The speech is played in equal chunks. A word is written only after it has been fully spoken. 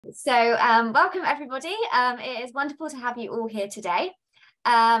Welcome everybody. It is wonderful to have you all here today.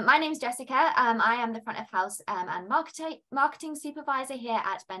 My name is Jessica. I am the front of house and marketing supervisor here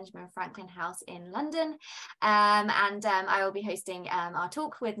at Benjamin Franklin House in London. I will be hosting our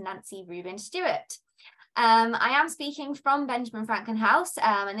talk with Nancy Rubin Stuart. I am speaking from Benjamin Franklin House,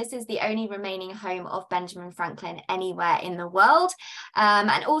 and this is the only remaining home of Benjamin Franklin anywhere in the world.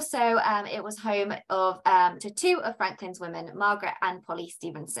 It was home of to two of Franklin's women, Margaret and Polly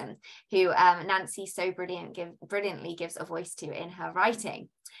Stevenson, who Nancy so brilliantly gives a voice to in her writing.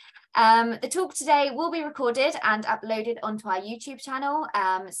 The talk today will be recorded and uploaded onto our YouTube channel.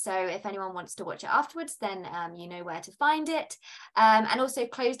 So if anyone wants to watch it afterwards, then you know where to find it. And also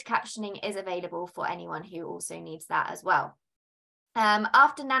closed captioning is available for anyone who also needs that as well.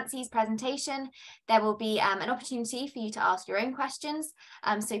 After Nancy's presentation, there will be an opportunity for you to ask your own questions.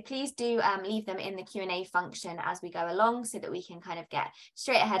 So please do leave them in the Q&A function as we go along so that we can kind of get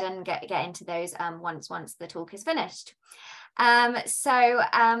straight ahead and get into those once the talk is finished. Now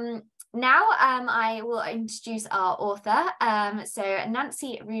I will introduce our author.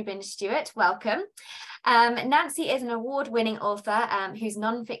 Nancy Rubin Stuart, welcome. Nancy is an award-winning author whose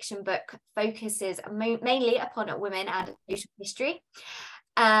non-fiction book focuses mainly upon women and social history.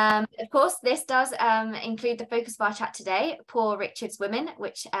 Of course, this does include the focus of our chat today, Poor Richard's Women,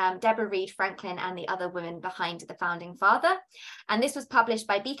 which Deborah Read Franklin and the other women behind the founding father. And this was published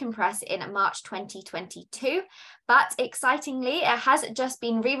by Beacon Press in March 2022. But excitingly, it has just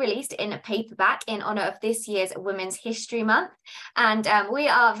been re-released in paperback in honor of this year's Women's History Month. And we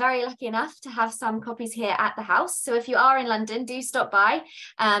are very lucky enough to have some copies here at the house. So if you are in London, do stop by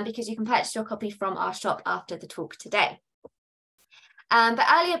because you can purchase your copy from our shop after the talk today. But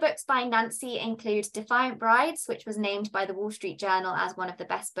earlier books by Nancy include Defiant Brides, which was named by the Wall Street Journal as one of the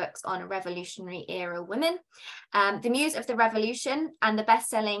best books on Revolutionary era women, The Muse of the Revolution, and the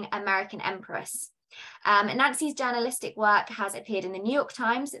best-selling American Empress. Nancy's journalistic work has appeared in the New York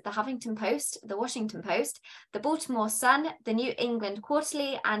Times, the Huffington Post, the Washington Post, the Baltimore Sun, the New England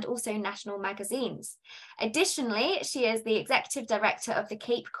Quarterly, and also national magazines. Additionally, she is the executive director of the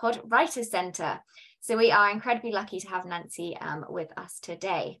Cape Cod Writers Center. So we are incredibly lucky to have Nancy with us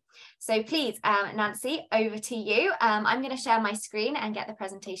today. So please, Nancy, over to you. I'm going to share my screen and get the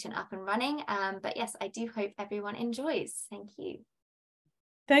presentation up and running. But yes, I do hope everyone enjoys. Thank you.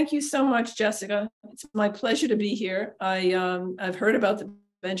 Thank you so much, Jessica. It's my pleasure to be here. I've heard about the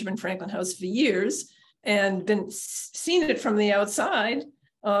Benjamin Franklin House for years and seen it from the outside,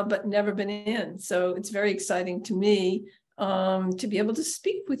 but never been in. So it's very exciting to me to be able to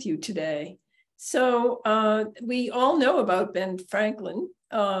speak with you today. So we all know about Ben Franklin.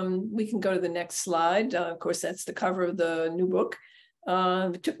 We can go to the next slide. Of course, that's the cover of the new book.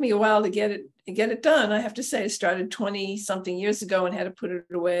 It took me a while to get it done. I have to say, I started 20-something years ago and had to put it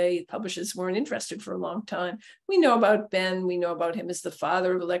away. Publishers weren't interested for a long time. We know about Ben. We know about him as the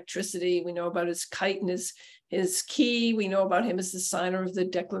father of electricity. We know about his kite and his key. We know about him as the signer of the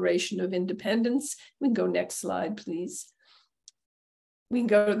Declaration of Independence. We can go next slide, please. We can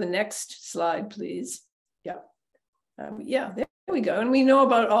go to the next slide, please. Yeah, there we go. And we know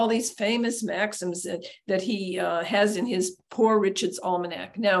about all these famous maxims that he has in his Poor Richard's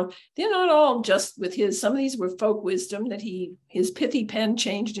Almanac. Now, they're not all just with his. Some of these were folk wisdom that his pithy pen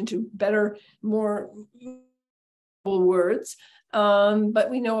changed into better, more words. But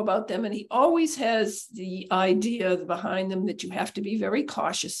we know about them, and he always has the idea behind them that you have to be very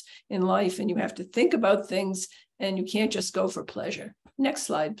cautious in life, and you have to think about things, and you can't just go for pleasure. Next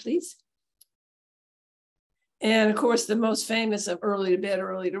slide, please. And of course, the most famous of early to bed,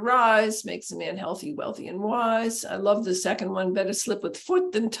 early to rise, makes a man healthy, wealthy, and wise. I love the second one, better slip with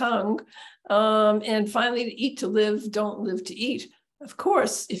foot than tongue. And finally, to eat to live, don't live to eat. Of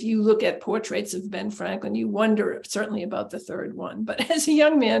course, if you look at portraits of Ben Franklin, you wonder certainly about the third one. But as a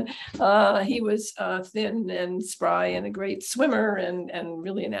young man, he was thin and spry and a great swimmer and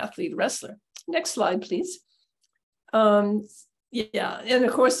really an athlete wrestler. Next slide, please. Yeah, and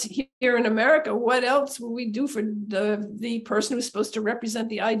of course, here in America, what else will we do for the person who's supposed to represent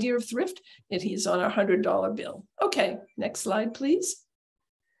the idea of thrift? He's on our $100 bill. Okay, next slide, please.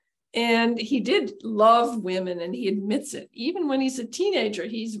 And he did love women, and he admits it. Even when he's a teenager,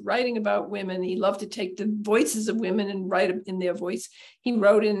 he's writing about women. He loved to take the voices of women and write in their voice. He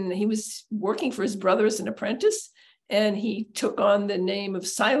was working for his brother as an apprentice, and he took on the name of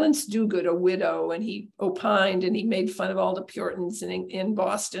Silence Dogood, a widow, and he opined and he made fun of all the Puritans in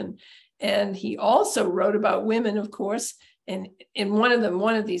Boston. And he also wrote about women, of course. And in one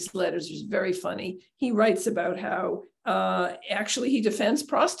of these letters, which is very funny, he writes about how actually he defends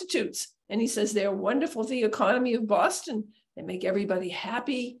prostitutes. And he says they're wonderful for the economy of Boston, They make everybody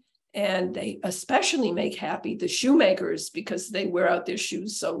happy. And they especially make happy the shoemakers because they wear out their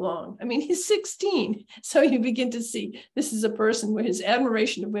shoes so long. I mean, he's 16. So you begin to see this is a person where his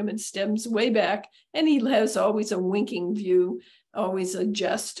admiration of women stems way back. And he has always a winking view, always a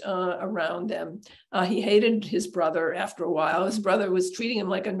jest around them. He hated his brother after a while. His brother was treating him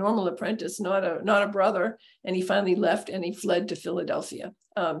like a normal apprentice, not a brother. And he finally left and he fled to Philadelphia.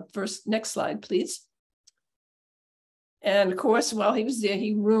 Next slide, please. And of course, while he was there,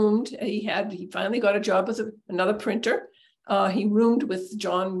 he roomed. He finally got a job with another printer. He roomed with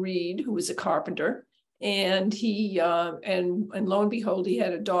John Reed, who was a carpenter, and and lo and behold, he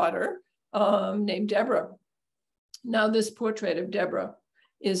had a daughter named Deborah. Now, this portrait of Deborah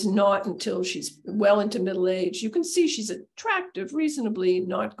is not until she's well into middle age. You can see she's attractive, reasonably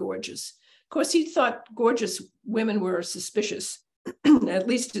not gorgeous. Of course, he thought gorgeous women were suspicious, at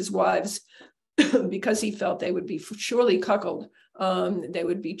least his wives. Because he felt they would be surely cuckolded, they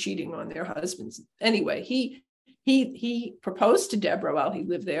would be cheating on their husbands. Anyway, he proposed to Deborah while he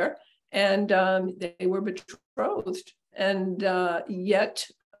lived there, and they were betrothed. And yet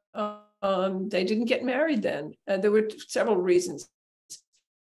they didn't get married then. There were several reasons.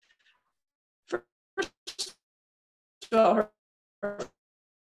 First of all, her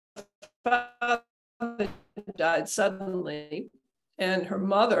father died suddenly. And her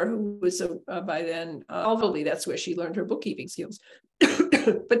mother, who was by then elderly, that's where she learned her bookkeeping skills.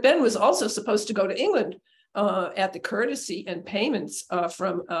 But Ben was also supposed to go to England at the courtesy and payments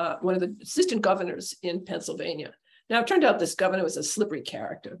from one of the assistant governors in Pennsylvania. Now, it turned out this governor was a slippery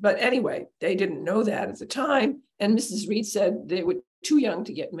character. But anyway, they didn't know that at the time. And Mrs. Reed said they were too young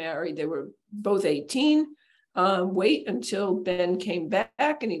to get married. They were both 18. Wait until Ben came back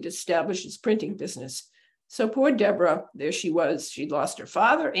and he'd established his printing business. So poor Deborah, there she was. She'd lost her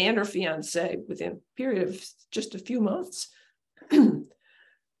father and her fiance within a period of just a few months.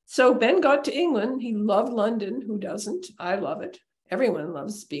 So Ben got to England. He loved London. Who doesn't? I love it. Everyone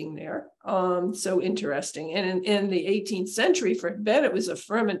loves being there. So interesting. And in the 18th century, for Ben, it was a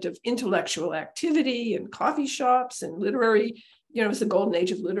ferment of intellectual activity and coffee shops and literary, it was the golden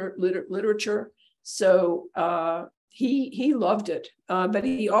age of literature. So he loved it. But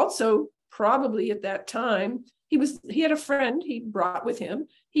he also, probably at that time, he had a friend he brought with him.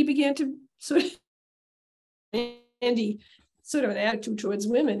 He began to sort of an attitude towards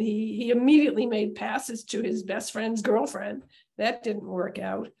women. He immediately made passes to his best friend's girlfriend. That didn't work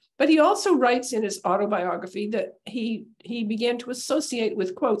out. But he also writes in his autobiography that he began to associate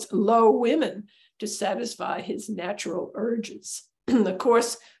with, quotes, low women to satisfy his natural urges. Of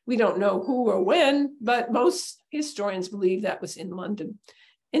course, we don't know who or when, but most historians believe that was in London.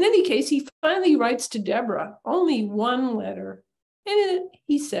 In any case, he finally writes to Deborah, only one letter, and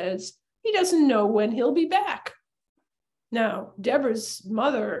he says he doesn't know when he'll be back. Now, Deborah's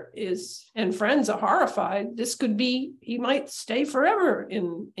mother and friends are horrified. This could be, he might stay forever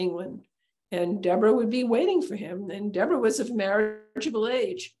in England, and Deborah would be waiting for him. And Deborah was of marriageable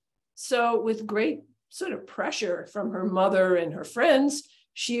age. So with great sort of pressure from her mother and her friends,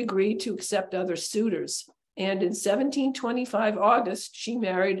 she agreed to accept other suitors. And in 1725 August, she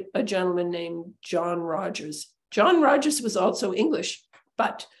married a gentleman named John Rogers. John Rogers was also English,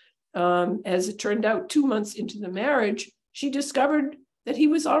 but as it turned out, 2 months into the marriage, she discovered that he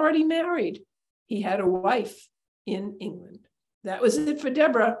was already married. He had a wife in England. That was it for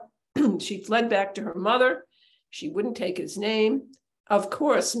Deborah. She fled back to her mother. She wouldn't take his name. Of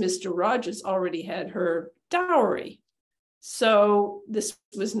course, Mr. Rogers already had her dowry. So this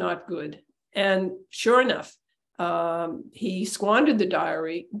was not good. And sure enough, he squandered the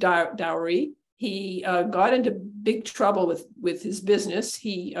dowry. He got into big trouble with his business.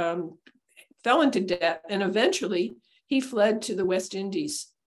 He fell into debt, and eventually he fled to the West Indies.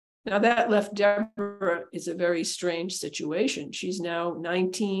 Now that left Deborah is a very strange situation. She's now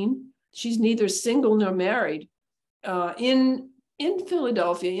 19. She's neither single nor married. In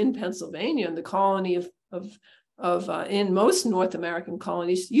Philadelphia, in Pennsylvania, in the colony in most North American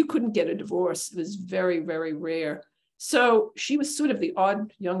colonies, you couldn't get a divorce. It was very, very rare. So she was sort of the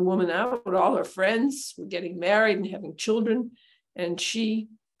odd young woman out. All her friends were getting married and having children, and she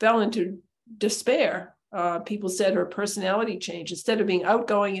fell into despair. People said her personality changed. Instead of being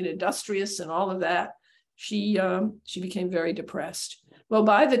outgoing and industrious and all of that, she became very depressed. Well,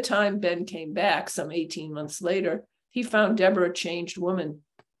 by the time Ben came back, some 18 months later, he found Deborah a changed woman.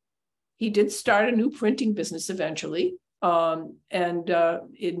 He did start a new printing business eventually, but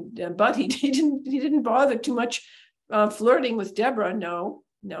he didn't bother too much flirting with Deborah. No.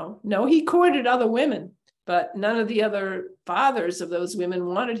 He courted other women, but none of the other fathers of those women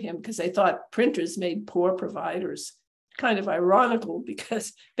wanted him because they thought printers made poor providers. kind of ironical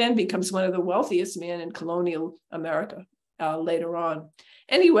because Ben becomes one of the wealthiest men in colonial America later on.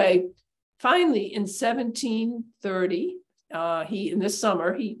 Anyway, finally in 1730, in this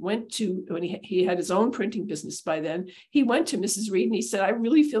summer, he went to, when he had his own printing business by then, he went to Mrs. Read and he said, I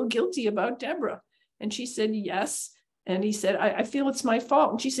really feel guilty about Deborah. And she said, yes. And he said, I feel it's my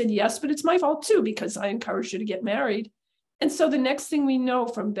fault. And she said, yes, but it's my fault too, because I encouraged her to get married. And so the next thing we know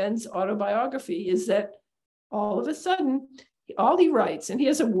from Ben's autobiography is that all of a sudden, all he writes, and he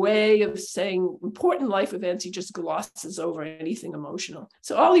has a way of saying important life events, he just glosses over anything emotional.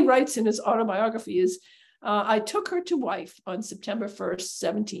 So all he writes in his autobiography is, I took her to wife on September 1st,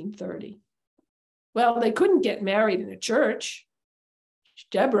 1730. Well, they couldn't get married in a church.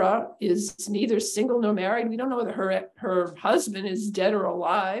 Deborah is neither single nor married. We don't know whether her husband is dead or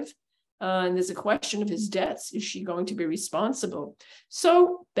alive. And there's a question of his debts. Is she going to be responsible?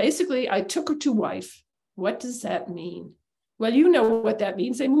 So basically, I took her to wife. What does that mean? Well, you know what that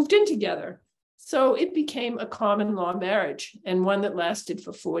means. They moved in together. So it became a common law marriage and one that lasted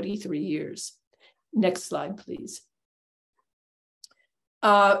for 43 years. Next slide, please.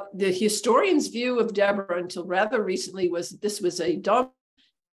 The historian's view of Deborah until rather recently was this was a dumb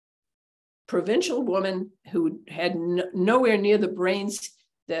provincial woman who had nowhere near the brains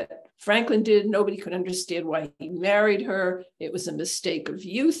that Franklin did. Nobody could understand why he married her. It was a mistake of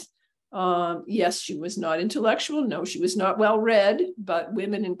youth. Yes, she was not intellectual. No, she was not well read, but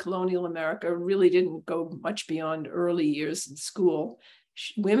women in colonial America really didn't go much beyond early years in school.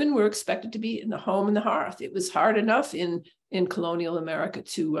 Women were expected to be in the home and the hearth. It was hard enough in colonial America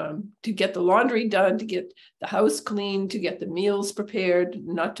to get the laundry done, to get the house cleaned, to get the meals prepared,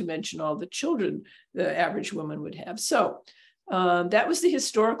 not to mention all the children the average woman would have. So that was the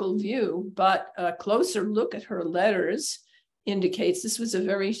historical view, but a closer look at her letters indicates this was a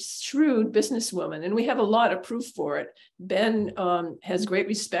very shrewd businesswoman, and we have a lot of proof for it. Ben has great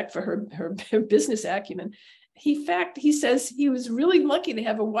respect for her business acumen. He says he was really lucky to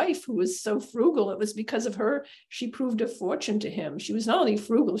have a wife who was so frugal. It was because of her, she proved a fortune to him. She was not only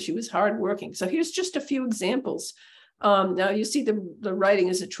frugal, she was hardworking. So here's just a few examples. Now you see the writing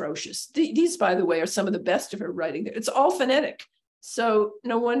is atrocious. These, by the way, are some of the best of her writing. It's all phonetic. So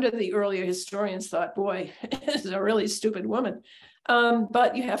no wonder the earlier historians thought, boy, this is a really stupid woman.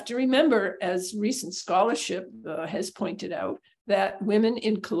 But you have to remember, as recent scholarship has pointed out, that women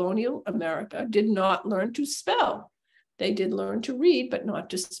in colonial America did not learn to spell. They did learn to read, but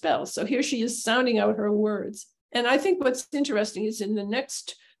not to spell. So here she is sounding out her words. And I think what's interesting is in the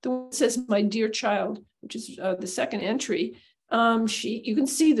next, the one that says, my dear child, which is the second entry, you can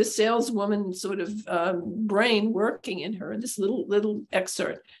see the saleswoman sort of brain working in her, this little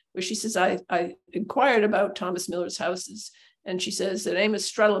excerpt where she says, I inquired about Thomas Miller's houses. And she says that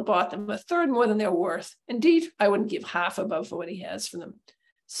Amos Strella bought them a third more than they're worth. Indeed, I wouldn't give half above for what he has for them.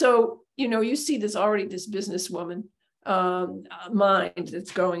 So, you see there's already this businesswoman mind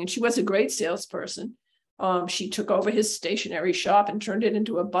that's going, and she was a great salesperson. She took over his stationery shop and turned it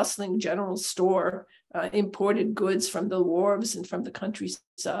into a bustling general store, imported goods from the wharves and from the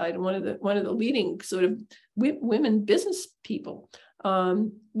countryside. One of the leading sort of women business people.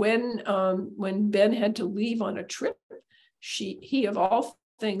 When Ben had to leave on a trip, he of all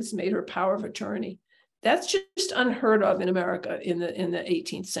things made her power of attorney. That's just unheard of in America in the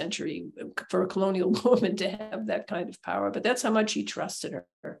 18th century for a colonial woman to have that kind of power. But that's how much he trusted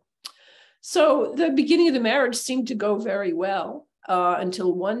her. So the beginning of the marriage seemed to go very well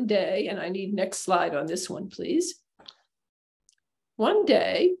until one day, and I need next slide on this one, please. One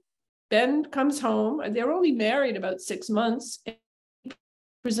day, Ben comes home, and they're only married about 6 months, and he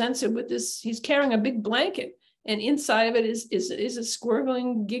presents her with this, he's carrying a big blanket, and inside of it is a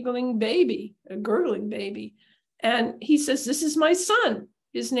squirgling, giggling baby, a gurgling baby. And he says, this is my son.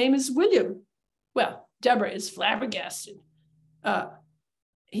 His name is William. Well, Deborah is flabbergasted.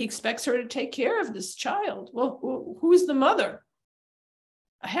 He expects her to take care of this child. Well, who's the mother?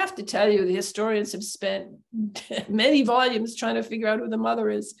 I have to tell you, the historians have spent many volumes trying to figure out who the mother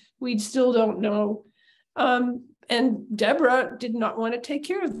is. We still don't know. And Deborah did not want to take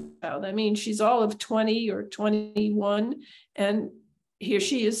care of the child. I mean, she's all of 20 or 21, and here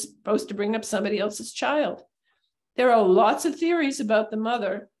she is supposed to bring up somebody else's child. There are lots of theories about the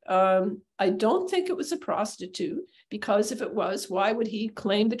mother. I don't think it was a prostitute, because if it was, why would he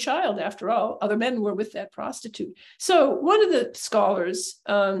claim the child? After all, other men were with that prostitute. So one of the scholars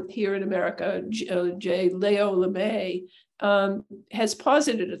here in America, J. Leo LeMay, has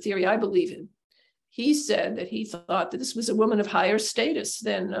posited a theory I believe in. He said that he thought that this was a woman of higher status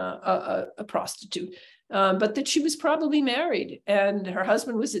than a prostitute. but that she was probably married and her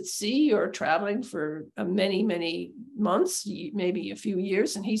husband was at sea or traveling for many, many months, maybe a few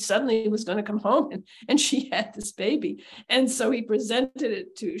years, and he suddenly was going to come home, and she had this baby. And so he presented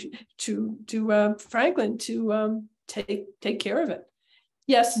it to Franklin to take care of it.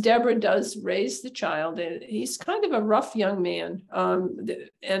 Yes, Deborah does raise the child, and he's kind of a rough young man.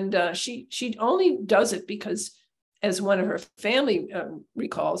 She only does it because, as one of her family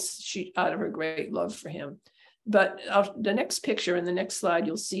recalls, she out of her great love for him. But the next picture in the next slide,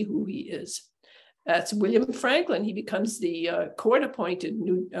 you'll see who he is. That's William Franklin. He becomes the court-appointed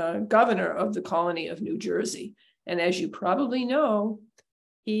new governor of the colony of New Jersey. And as you probably know,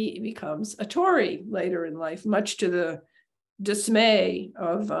 he becomes a Tory later in life, much to the dismay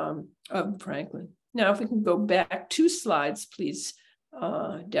of Franklin. Now, if we can go back 2 slides, please,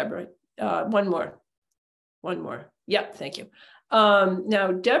 Deborah. One more. Yeah, thank you.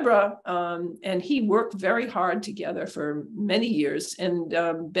 Now, Deborah and he worked very hard together for many years, and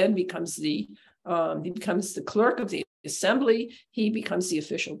Ben becomes the clerk of the assembly. He becomes the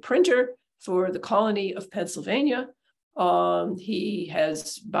official printer for the colony of Pennsylvania. He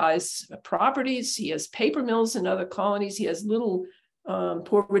buys properties. He has paper mills in other colonies. He has little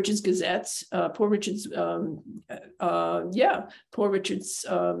Poor Richard's Gazettes, Poor Richard's,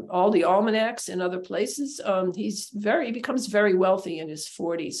 all the almanacs in other places. He becomes very wealthy in his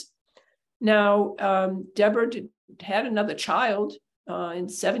 40s. Now, Deborah had another child in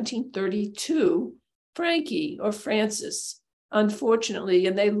 1732, Frankie or Francis. Unfortunately,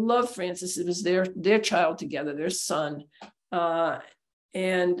 and they love Francis. It was their child together, their son.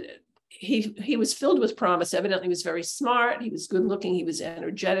 And he was filled with promise. Evidently, he was very smart. He was good looking. He was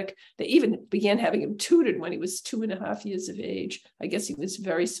energetic. They even began having him tutored when he was 2.5 years of age. I guess he was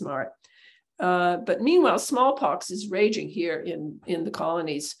very smart. But meanwhile, smallpox is raging here in the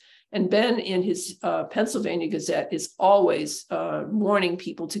colonies. And Ben, in his Pennsylvania Gazette, is always warning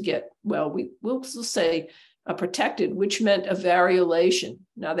people to get, well, we'll say, protected, which meant a variolation.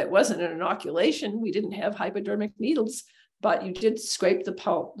 Now, that wasn't an inoculation. We didn't have hypodermic needles, but you did scrape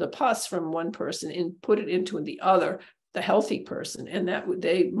the pus from one person and put it into the other, the healthy person. And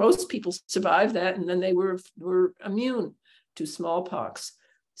most people survived that, and then they were immune to smallpox.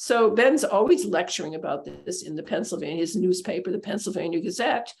 So Ben's always lecturing about this in his newspaper, the Pennsylvania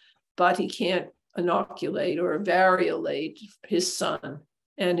Gazette, but he can't inoculate or variolate his son.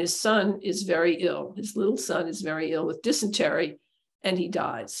 And his son is very ill. His little son is very ill with dysentery, and he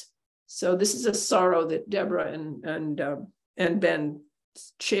dies. So this is a sorrow that Deborah and Ben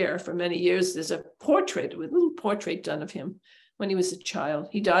share for many years. There's a little portrait done of him when he was a child.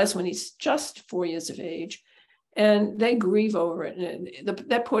 He dies when he's just 4 years of age, and they grieve over it. And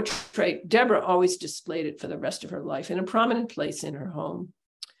that portrait, Deborah always displayed it for the rest of her life in a prominent place in her home.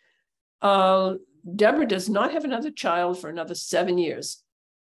 Deborah does not have another child for another 7 years.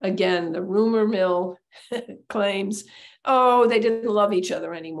 Again, the rumor mill claims, they didn't love each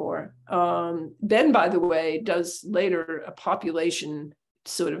other anymore. Ben, by the way, does later a population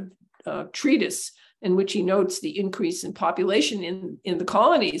sort of treatise in which he notes the increase in population in the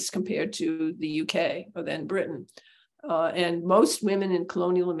colonies compared to the UK, or then Britain. And most women in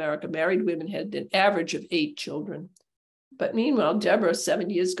colonial America, married women, had an average of 8 children. But meanwhile, Deborah,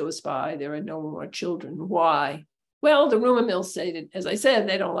 7 years goes by, there are no more children. Why? Well, the rumor mills say that, as I said,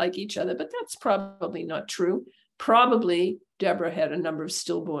 they don't like each other, but that's probably not true. Probably Deborah had a number of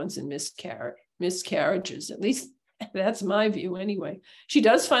stillborns and miscarriages. At least that's my view anyway. She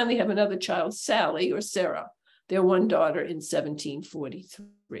does finally have another child, Sally or Sarah, their one daughter, in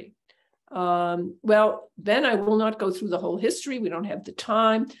 1743. Well, then I will not go through the whole history. We don't have the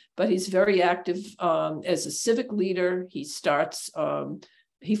time, but he's very active as a civic leader. He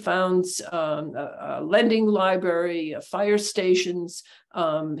founds a lending library, fire stations.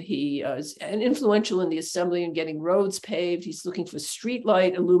 He is influential in the assembly in getting roads paved. He's looking for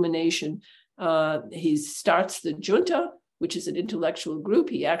streetlight illumination. He starts the junta, which is an intellectual group.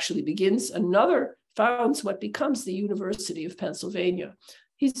 He actually founds what becomes the University of Pennsylvania.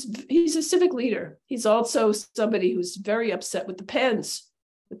 He's a civic leader. He's also somebody who's very upset with the Penns.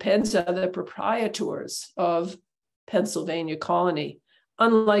 The Penns are the proprietors of Pennsylvania colony.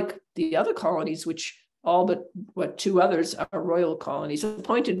 Unlike the other colonies, which all but 2 others are royal colonies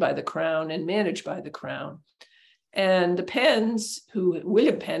appointed by the crown and managed by the crown. And the Penns,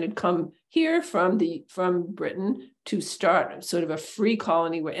 William Penn had come here from Britain to start sort of a free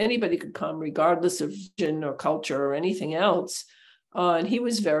colony where anybody could come regardless of religion or culture or anything else. And he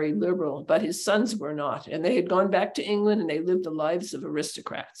was very liberal, but his sons were not. And they had gone back to England and they lived the lives of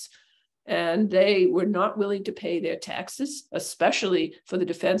aristocrats. And they were not willing to pay their taxes, especially for the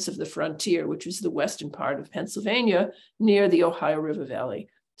defense of the frontier, which was the western part of Pennsylvania near the Ohio River Valley.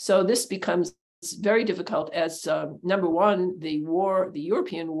 So this becomes very difficult as, number one, the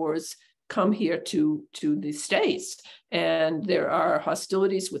European wars come here to the States. And there are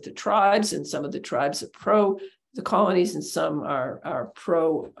hostilities with the tribes, and some of the tribes are pro the colonies and some are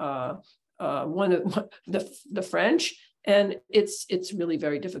pro one of the French. And it's really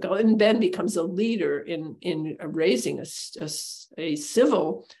very difficult. And Ben becomes a leader in raising a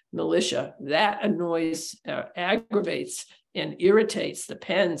civil militia that annoys, aggravates, and irritates the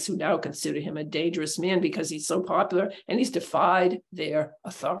Penns, who now consider him a dangerous man because he's so popular and he's defied their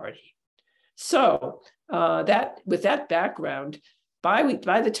authority. So with that background, by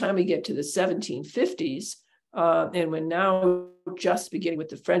the time we get to the 1750s, and we're now just beginning with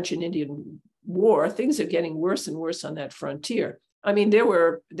the French and Indian War, things are getting worse and worse on that frontier. I mean, there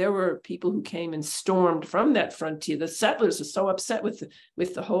were people who came and stormed from that frontier. The settlers are so upset with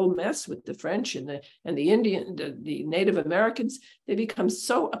the whole mess with the French and the Indian, the Native Americans. They become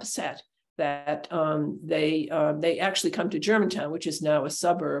so upset that they actually come to Germantown, which is now a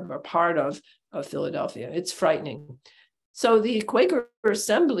suburb or part of Philadelphia. It's frightening. So the Quaker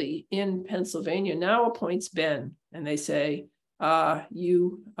Assembly in Pennsylvania now appoints Ben, and they say,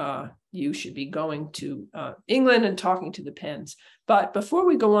 you should be going to England and talking to the Penns. But before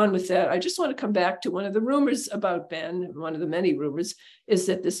we go on with that, I just want to come back to one of the rumors about Ben. One of the many rumors is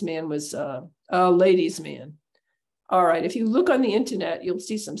that this man was a ladies' man. All right, if you look on the internet, you'll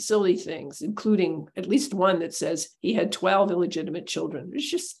see some silly things, including at least one that says he had 12 illegitimate children.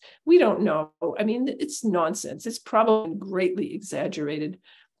 It's just, we don't know. I mean, it's nonsense. It's probably greatly exaggerated.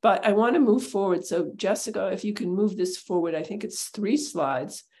 But I want to move forward. So Jessica, if you can move this forward, I think it's 3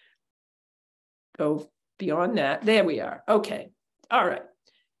 slides. Go beyond that. There we are. Okay. All right.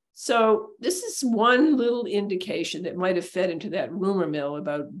 So this is one little indication that might have fed into that rumor mill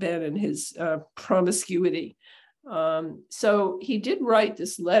about Ben and his promiscuity. So he did write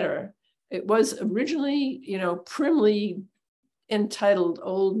this letter. It was originally, primly entitled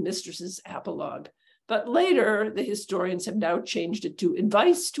Old Mistress's Apologue. But later, the historians have now changed it to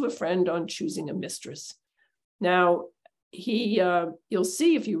Advice to a Friend on Choosing a Mistress. Now, you'll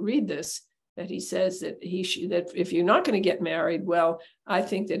see if you read this, that he says that that if you're not going to get married, well, I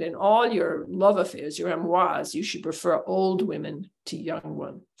think that in all your love affairs, your amours, you should prefer old women to young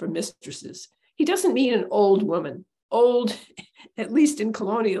ones for mistresses. He doesn't mean an old woman. Old, at least in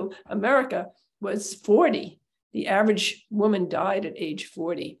colonial America, was 40. The average woman died at age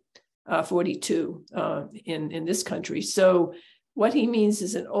 40. 42 in this country. So what he means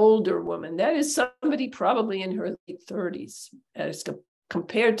is an older woman. That is somebody probably in her late 30s, as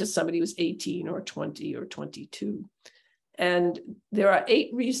compared to somebody who's 18 or 20 or 22. And there are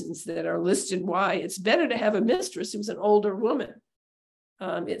 8 reasons that are listed why it's better to have a mistress who's an older woman.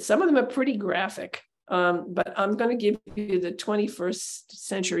 Some of them are pretty graphic, but I'm going to give you the 21st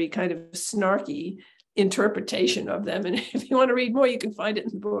century kind of snarky interpretation of them. And if you want to read more, you can find it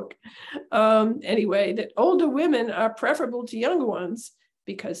in the book. Anyway, that older women are preferable to younger ones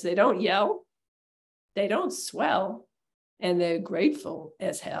because they don't yell, they don't swell, and they're grateful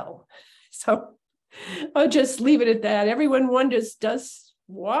as hell. So I'll just leave it at that. Everyone wonders,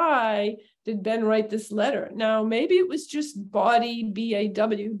 why did Ben write this letter? Now, maybe it was just bawdy,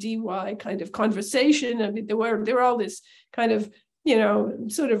 B-A-W-D-Y kind of conversation. I mean, there were all this kind of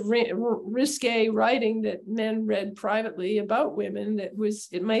sort of risque writing that men read privately about women.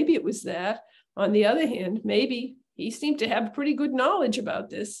 Maybe it was that. On the other hand, maybe he seemed to have pretty good knowledge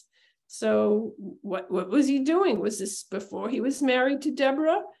about this. So what was he doing? Was this before he was married to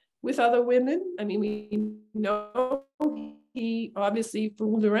Deborah with other women? I mean, we know he obviously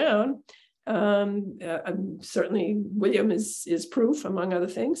fooled around. Certainly William is proof, among other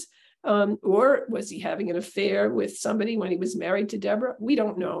things. Or was he having an affair with somebody when he was married to Deborah? We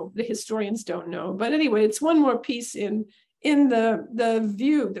don't know. The historians don't know. But anyway, it's one more piece in the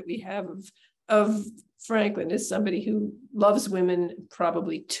view that we have of Franklin as somebody who loves women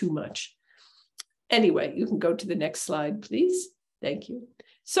probably too much. Anyway, you can go to the next slide, please. Thank you.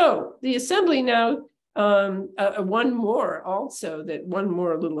 So the assembly now, one more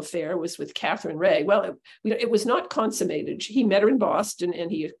little affair was with Catherine Ray. Well, it was not consummated. He met her in Boston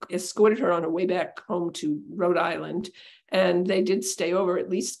and he escorted her on her way back home to Rhode Island. And they did stay over at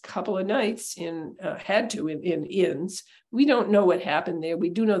least a couple of nights in inns. We don't know what happened there.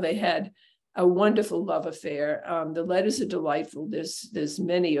 We do know they had a wonderful love affair. The letters are delightful. There's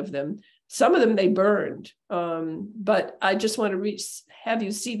many of them. Some of them they burned. But I just want to have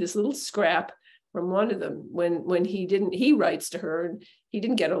you see this little scrap from one of them when he writes to her he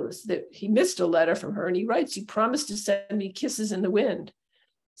didn't get he missed a letter from her, and he writes, "He promised to send me kisses in the wind."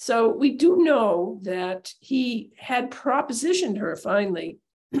 So we do know that he had propositioned her finally.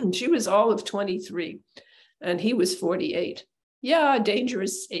 She was all of 23 and he was 48. Yeah,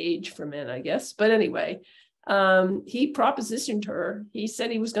 dangerous age for men, I guess. But anyway, he propositioned her. He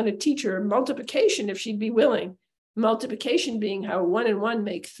said he was going to teach her multiplication if she'd be willing. Multiplication being how 1 and 1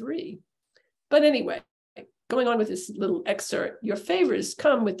 make 3. But anyway, going on with this little excerpt, "Your favors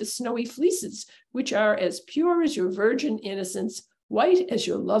come with the snowy fleeces, which are as pure as your virgin innocence, white as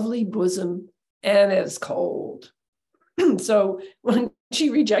your lovely bosom, and as cold." So when she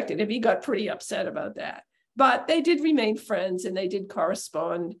rejected him, he got pretty upset about that. But they did remain friends, and they did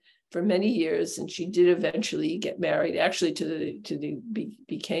correspond for many years. And she did eventually get married. Actually,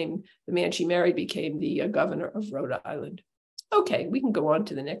 became the man she married became the governor of Rhode Island. Okay, we can go on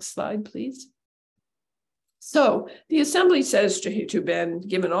to the next slide, please. So the assembly says to Ben,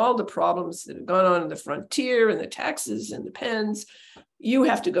 given all the problems that have gone on in the frontier and the taxes and the pens, you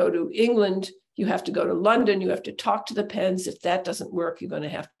have to go to England, you have to go to London, you have to talk to the pens. If that doesn't work, you're going to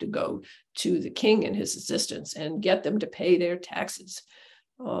have to go to the king and his assistants and get them to pay their taxes.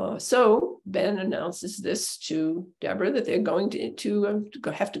 So Ben announces this to Deborah, that they're going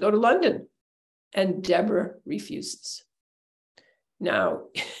to have to go to London, and Deborah refuses. Now,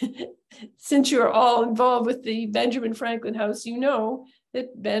 since you're all involved with the Benjamin Franklin house, you know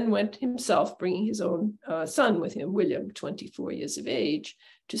that Ben went himself, bringing his own son with him, William, 24 years of age,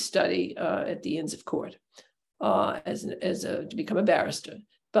 to study at the Inns of Court to become a barrister.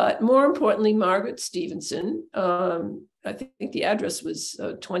 But more importantly, Margaret Stevenson, I think the address was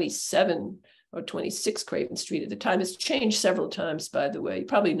 27 or 26 Craven Street at the time. It's changed several times, by the way. You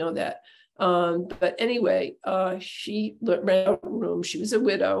probably know that. But anyway, she rented out rooms. She was a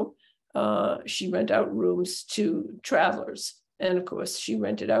widow. She rented out rooms to travelers. And of course, she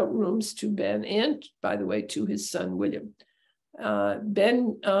rented out rooms to Ben and, by the way, to his son, William.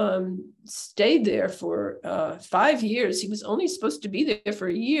 Ben stayed there for 5 years. He was only supposed to be there for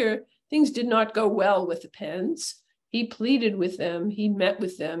a year. Things did not go well with the Penns. He pleaded with them. He met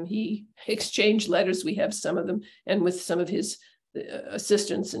with them. He exchanged letters. We have some of them, and with some of his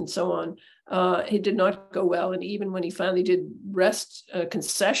assistants and so on. It did not go well. And even when he finally did wrest a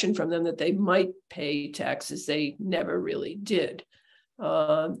concession from them that they might pay taxes, they never really did.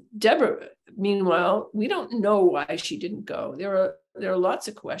 Deborah, meanwhile, we don't know why she didn't go. There are lots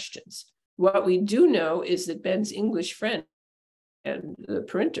of questions. What we do know is that Ben's English friend and the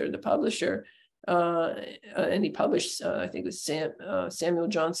printer, the publisher, and he published, I think it was Samuel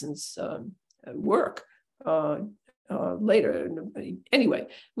Johnson's work later. Anyway,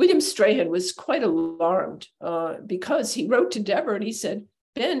 William Strahan was quite alarmed because he wrote to Deborah and he said,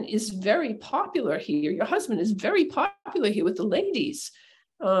 "Ben is very popular here. Your husband is very popular here with the ladies.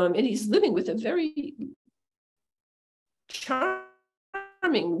 And he's living with a very charming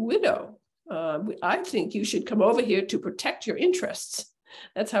widow. I think you should come over here to protect your interests."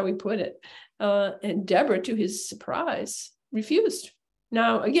 That's how he put it. And Deborah, to his surprise, refused.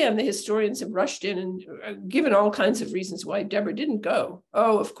 Now, again, the historians have rushed in and given all kinds of reasons why Deborah didn't go.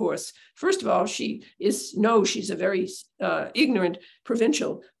 Oh, of course. First of all, she's a very ignorant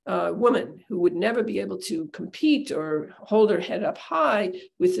provincial woman who would never be able to compete or hold her head up high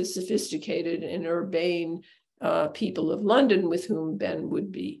with the sophisticated and urbane people of London with whom Ben would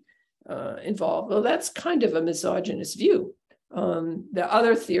be involved. Well, that's kind of a misogynist view. There are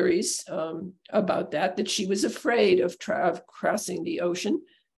other theories about that she was afraid of crossing the ocean.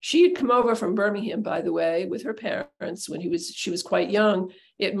 She had come over from Birmingham, by the way, with her parents when she was quite young.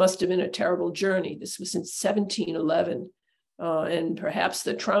 It must have been a terrible journey. This was in 1711. And perhaps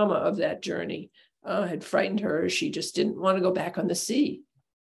the trauma of that journey had frightened her. She just didn't want to go back on the sea.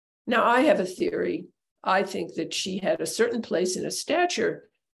 Now, I have a theory. I think that she had a certain place in a stature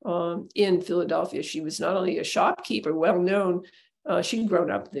in Philadelphia. She was not only a shopkeeper, well known, she'd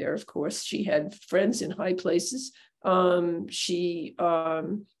grown up there, of course. She had friends in high places. She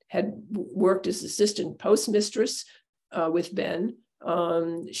had worked as assistant postmistress with Ben.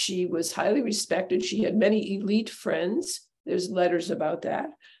 She was highly respected. She had many elite friends. There's letters about that.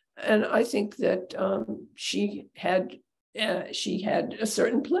 And I think that she had a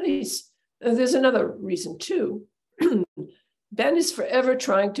certain place. There's another reason too. Ben is forever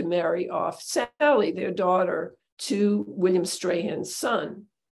trying to marry off Sally, their daughter, to William Strahan's son.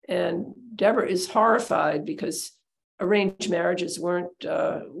 And Deborah is horrified because arranged marriages weren't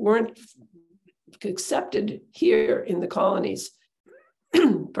accepted here in the colonies.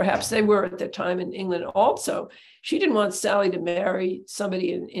 perhaps they were at the time in England also. She didn't want Sally to marry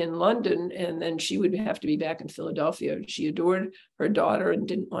somebody in London, and then she would have to be back in Philadelphia. She adored her daughter and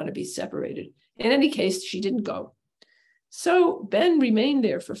didn't want to be separated. In any case, she didn't go. So Ben remained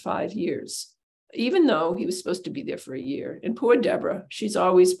there for 5 years, even though he was supposed to be there for a year. And poor Deborah, she's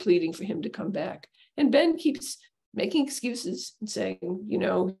always pleading for him to come back. And Ben keeps making excuses and saying, you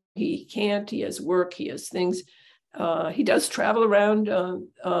know, he can't, he has work, he has things. He does travel around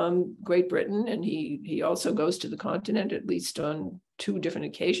Great Britain, and he also goes to the continent, at least on 2 different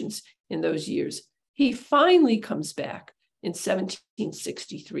occasions in those years. He finally comes back in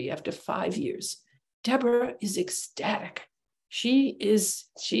 1763 after 5 years. Deborah is ecstatic. She is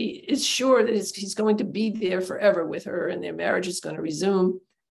sure that he's going to be there forever with her, and their marriage is going to resume.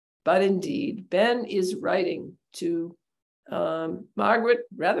 But indeed, Ben is writing to Margaret,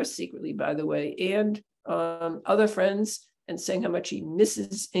 rather secretly, by the way, and other friends, and saying how much he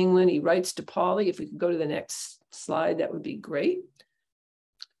misses England. He writes to Polly. If we could go to the next slide, that would be great.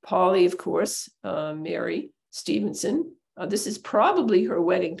 Polly, of course, Mary Stevenson. This is probably her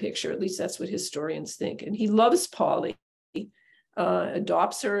wedding picture. At least that's what historians think. And he loves Polly,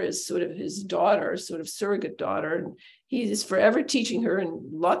 adopts her as sort of his daughter, sort of surrogate daughter. And he is forever teaching her in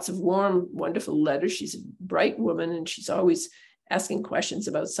lots of warm, wonderful letters. She's a bright woman, and she's always asking questions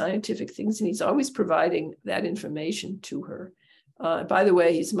about scientific things, and he's always providing that information to her. By the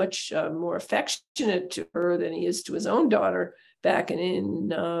way, he's much more affectionate to her than he is to his own daughter back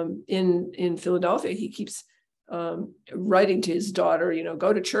in Philadelphia. He keeps writing to his daughter, you know,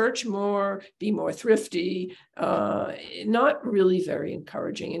 go to church more, be more thrifty, not really very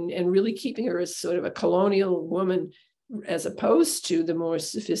encouraging, and really keeping her as sort of a colonial woman, as opposed to the more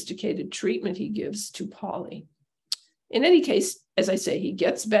sophisticated treatment he gives to Polly. In any case, as I say, he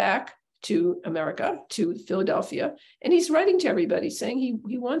gets back to America, to Philadelphia, and he's writing to everybody saying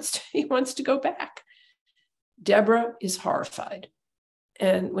he wants to go back. Deborah is horrified.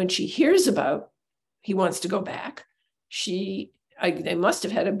 And when she hears about he wants to go back, they must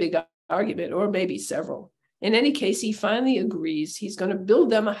have had a big argument, or maybe several. In any case, he finally agrees. He's going to build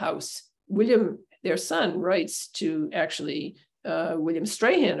them a house. William, their son, writes to actually William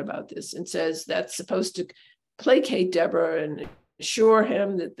Strahan about this and says that's supposed to placate Deborah and assure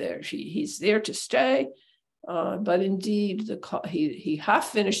him that he's there to stay. But indeed, he half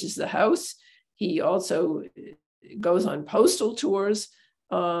finishes the house. He also goes on postal tours.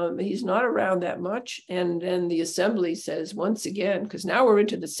 He's not around that much. And then the assembly says once again, because now we're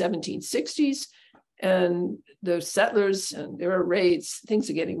into the 1760s, and the settlers, and there are raids, things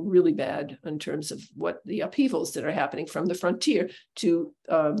are getting really bad in terms of what the upheavals that are happening from the frontier to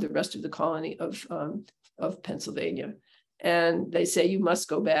the rest of the colony of Pennsylvania. And they say, you must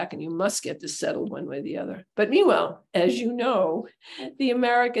go back and you must get this settled one way or the other. But meanwhile, as you know, the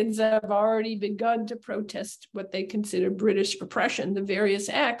Americans have already begun to protest what they consider British oppression, the various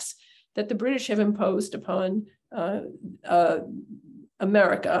acts that the British have imposed upon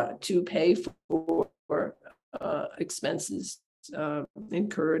America to pay for expenses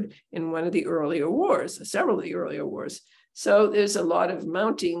incurred in one of the earlier wars, several of the earlier wars. So there's a lot of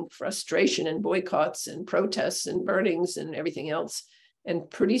mounting frustration and boycotts and protests and burnings and everything else. And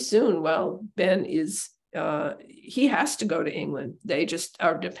pretty soon, well, Ben he has to go to England. They just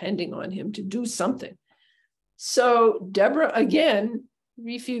are depending on him to do something. So Deborah, again,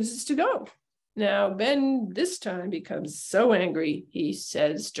 refuses to go. Now, Ben this time becomes so angry, he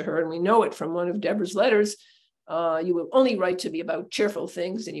says to her, and we know it from one of Deborah's letters, you will only write to me about cheerful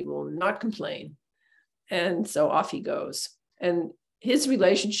things and you will not complain. And so off he goes. And his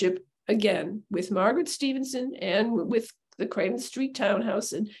relationship, again, with Margaret Stevenson and with the Craven Street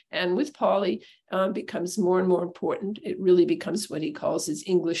townhouse and with Polly becomes more and more important. It really becomes what he calls his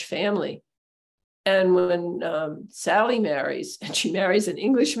English family. And when Sally marries, and she marries an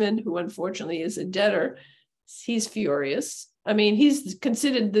Englishman who unfortunately is a debtor, he's furious. I mean, he's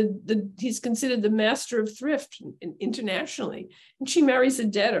considered the master of thrift internationally, and she marries a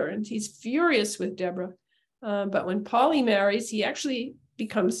debtor, and he's furious with Deborah. But when Polly marries, he actually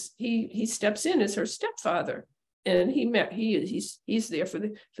becomes he steps in as her stepfather, and he's there for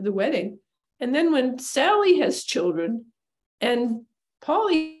the wedding. And then when Sally has children, and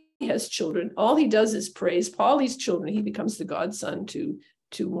Polly has children, all he does is praise Polly's children. He becomes the godson to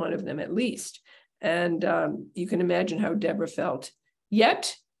one of them at least. And you can imagine how Deborah felt.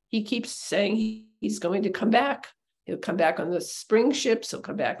 Yet he keeps saying he's going to come back. He'll come back on the spring ships. He'll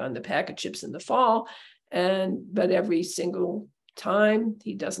come back on the packet ships in the fall. But every single time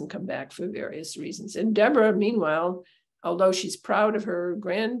he doesn't come back for various reasons. And Deborah, meanwhile, although she's proud of her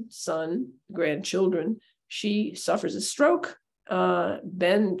grandchildren, she suffers a stroke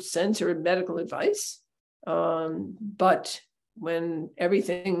Ben sends her medical advice, but when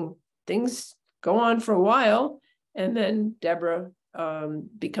things go on for a while, and then Deborah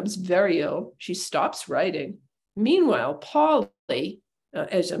becomes very ill, she stops writing. Meanwhile, Polly,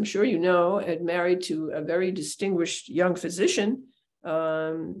 as I'm sure you know, had married to a very distinguished young physician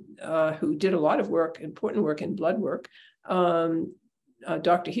who did a lot of work, important work in blood work,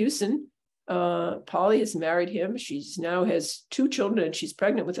 Dr. Hewson. Polly has married him. She's now has 2 children, and she's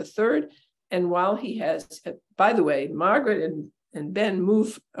pregnant with a 3rd. And while he has, by the way, Margaret and Ben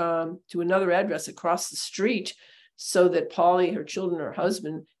move to another address across the street so that Polly, her children, her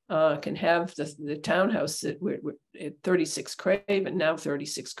husband can have the townhouse at 36 Craven, now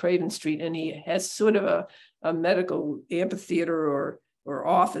 36 Craven Street. And he has sort of a medical amphitheater or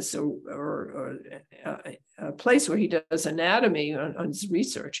office or a place where he does anatomy on his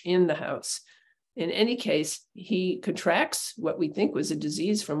research in the house. In any case, he contracts what we think was a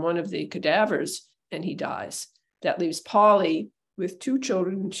disease from one of the cadavers, and he dies. That leaves Polly with 2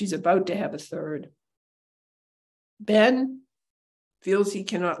 children. She's about to have a 3rd. Ben feels he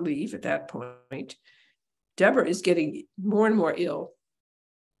cannot leave at that point. Deborah is getting more and more ill.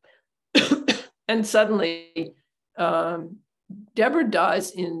 And suddenly, Deborah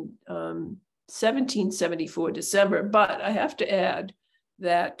dies in 1774, December, but I have to add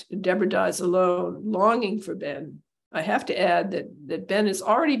that Deborah dies alone, longing for Ben. I have to add that Ben has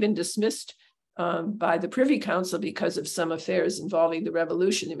already been dismissed by the Privy Council because of some affairs involving the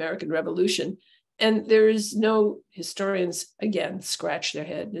Revolution, the American Revolution. And there is no, historians, again, scratch their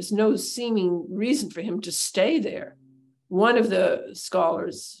head. There's no seeming reason for him to stay there. One of the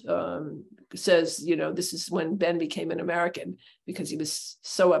scholars says, this is when Ben became an American, because he was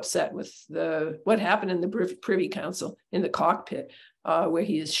so upset with what happened in the Privy Council in the cockpit, where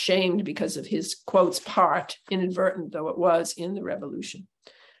he is shamed because of his, quotes, part, inadvertent though it was, in the revolution.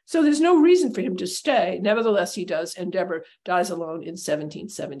 So there's no reason for him to stay. Nevertheless, he does, and Deborah dies alone in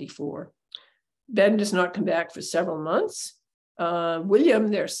 1774. Ben does not come back for several months. William,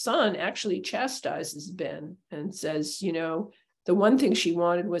 their son, actually chastises Ben and says, the one thing she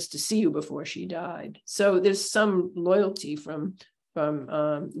wanted was to see you before she died. So there's some loyalty from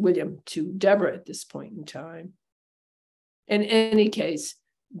William to Deborah at this point in time. In any case,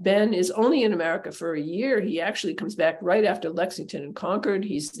 Ben is only in America for a year. He actually comes back right after Lexington and Concord.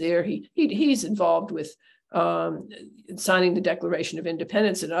 He's there. He's involved with signing the Declaration of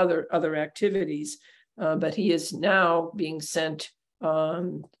Independence and other activities. But he is now being sent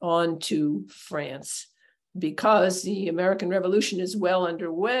on to France because the American Revolution is well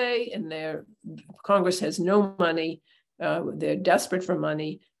underway and Congress has no money. They're desperate for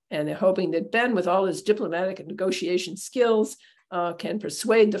money, and they're hoping that Ben, with all his diplomatic and negotiation skills, can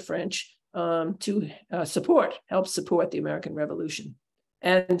persuade the French to help support the American Revolution.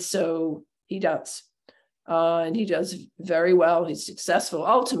 And so he does. And he does very well. He's successful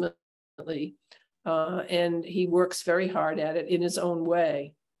ultimately. And he works very hard at it in his own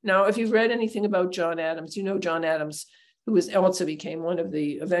way. Now, if you've read anything about John Adams, you know John Adams, who also became one of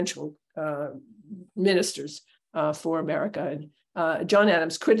the eventual ministers for America. And John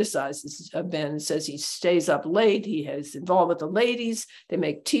Adams criticizes Ben, says he stays up late, he is involved with the ladies, they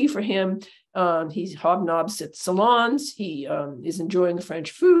make tea for him, he hobnobs at salons, he is enjoying French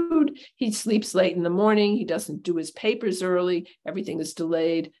food, he sleeps late in the morning, he doesn't do his papers early, everything is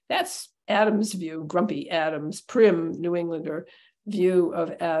delayed. That's Adams' view, grumpy Adams, prim New Englander view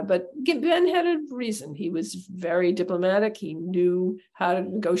of but Ben had a reason. He was very diplomatic. He knew how to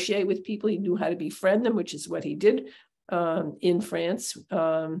negotiate with people. He knew how to befriend them, which is what he did in France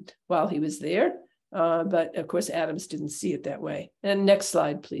while he was there. But of course, Adams didn't see it that way. And next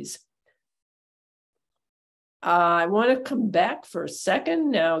slide, please. I want to come back for a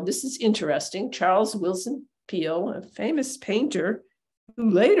second. Now, this is interesting. Charles Willson Peale, a famous painter, who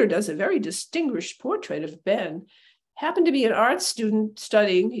later does a very distinguished portrait of Ben, happened to be an art student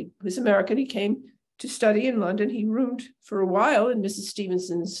studying. He was American. He came to study in London. He roomed for a while in Mrs.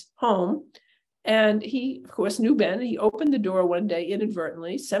 Stevenson's home. And he, of course, knew Ben. He opened the door one day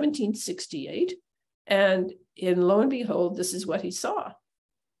inadvertently, 1768. And lo and behold, this is what he saw.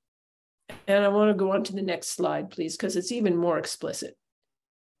 And I want to go on to the next slide, please, because it's even more explicit.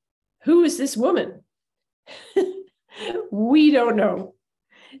 Who is this woman? We don't know.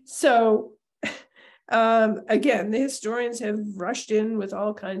 So again, the historians have rushed in with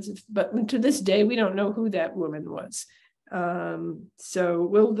all kinds of, but to this day, we don't know who that woman was. So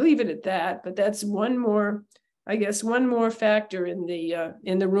we'll leave it at that, but that's one more factor in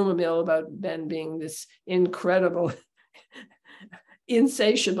the rumor mill about Ben being this incredible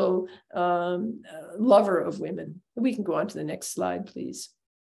insatiable lover of women. We can go on to the next slide, please.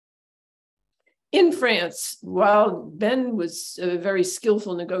 In France, while Ben was a very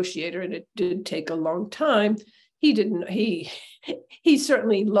skillful negotiator, and it did take a long time, he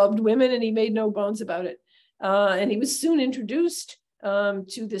certainly loved women, and he made no bones about it. And he was soon introduced to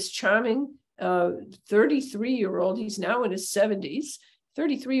this charming 33-year-old, he's now in his 70s,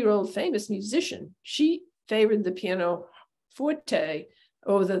 33-year-old famous musician. She favored the piano forte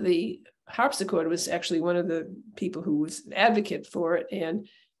over the harpsichord, was actually one of the people who was an advocate for it. And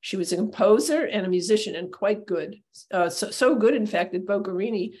she was a composer and a musician, and quite good. So good, in fact, that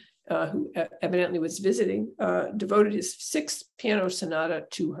Boccherini, who evidently was visiting, devoted his 6th piano sonata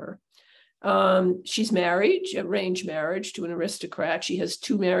to her. She's married, arranged marriage to an aristocrat. She has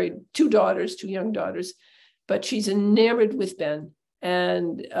two young daughters, but she's enamored with Ben.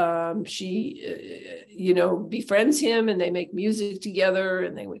 And she, befriends him, and they make music together,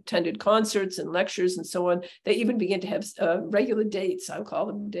 and they attended concerts and lectures and so on. They even began to have regular dates, I'll call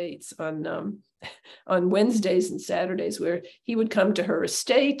them dates, on Wednesdays and Saturdays, where he would come to her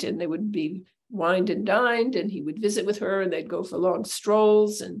estate, and they would be wined and dined, and he would visit with her, and they'd go for long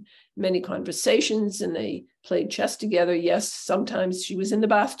strolls and many conversations, and they played chess together. Yes, sometimes she was in the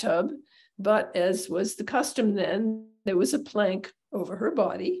bathtub, but as was the custom then, there was a plank over her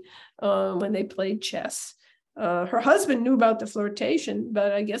body when they played chess. Her husband knew about the flirtation,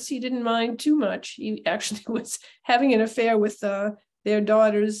 but I guess he didn't mind too much. He actually was having an affair with their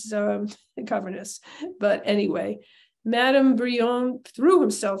daughter's governess. But anyway, Madame Brion threw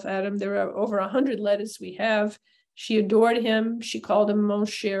himself at him. There are over 100 letters we have. She adored him. She called him mon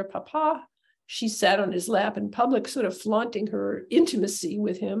cher papa. She sat on his lap in public, sort of flaunting her intimacy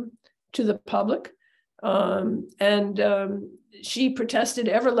with him to the public. She protested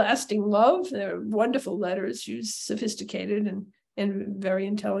everlasting love. They're wonderful letters. She was sophisticated and very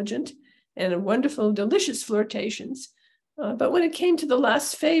intelligent, and wonderful, delicious flirtations. But when it came to the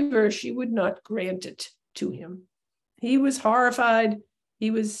last favor, she would not grant it to him. He was horrified.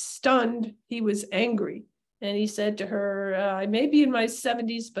 He was stunned. He was angry. And he said to her, I may be in my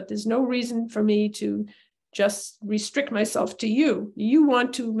 70s, but there's no reason for me to just restrict myself to you. You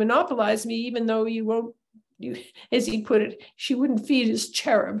want to monopolize me, even though you won't, as he put it, she wouldn't feed his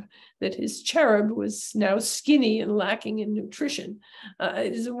cherub, that his cherub was now skinny and lacking in nutrition.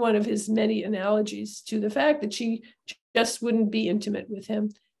 It is one of his many analogies to the fact that she just wouldn't be intimate with him.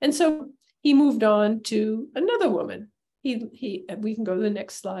 And so he moved on to another woman. We can go to the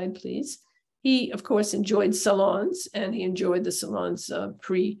next slide, please. He, of course, enjoyed salons, and he enjoyed the salons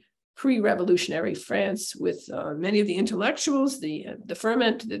pre-revolutionary France with many of the intellectuals, the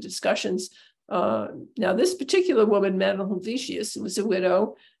ferment, the discussions. Now, this particular woman, Madame Helvetius, was a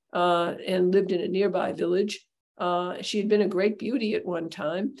widow and lived in a nearby village. She had been a great beauty at one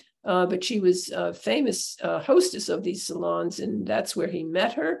time, but she was a famous hostess of these salons, and that's where he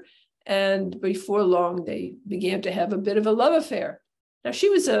met her. And before long, they began to have a bit of a love affair. Now, she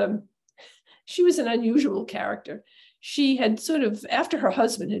was an unusual character. She had sort of, after her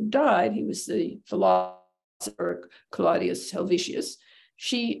husband had died, he was the philosopher Claudius Helvetius,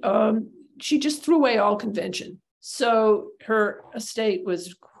 she just threw away all convention. So her estate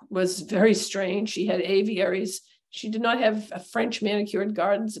was very strange. She had aviaries. She did not have a French manicured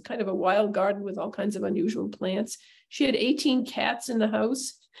gardens, a kind of a wild garden with all kinds of unusual plants. She had 18 cats in the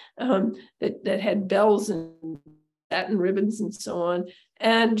house that had bells and satin ribbons and so on.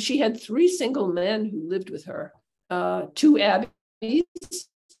 And she had 3 single men who lived with her, 2 abbeys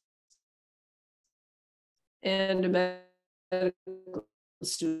and a medical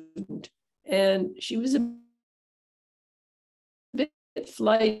student. And she was a bit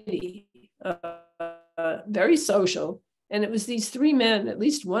flighty, very social. And it was these 3 men, at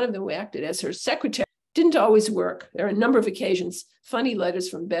least one of them who acted as her secretary. Didn't always work. There are a number of occasions, funny letters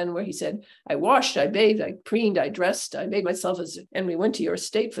from Ben where he said, I washed, I bathed, I preened, I dressed, I made myself and we went to your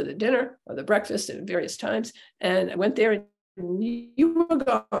estate for the dinner or the breakfast at various times. And I went there and you were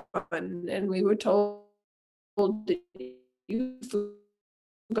gone. And we were told that you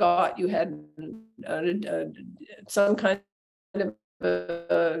forgot you had some kind of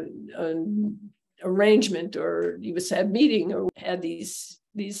arrangement, or you had a meeting, or had these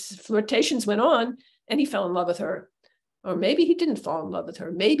flirtations went on. And he fell in love with her. Or maybe he didn't fall in love with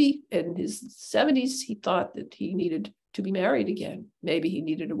her. Maybe in his 70s, he thought that he needed to be married again. Maybe he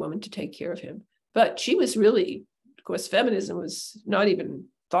needed a woman to take care of him. But she was really, of course, feminism was not even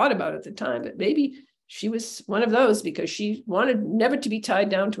thought about at the time, but maybe she was one of those, because she wanted never to be tied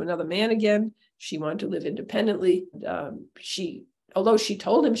down to another man again. She wanted to live independently. Although she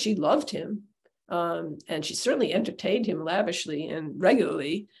told him she loved him, And she certainly entertained him lavishly and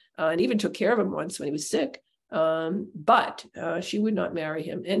regularly, and even took care of him once when he was sick. But she would not marry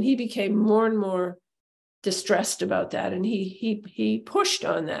him. And he became more and more distressed about that. And he pushed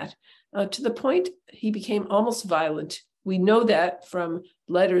on that to the point he became almost violent. We know that from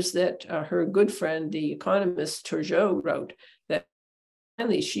letters that her good friend, the economist Turgot, wrote, that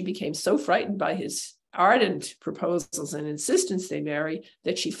finally she became so frightened by his ardent proposals and insistence they marry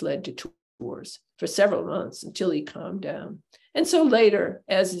that she fled to Tours for several months until he calmed down. And so later,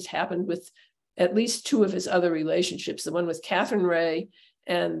 as has happened with at least two of his other relationships, the one with Catherine Ray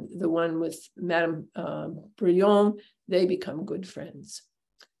and the one with Madame Brillant, they become good friends.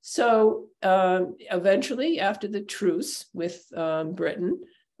 So eventually, after the truce with Britain,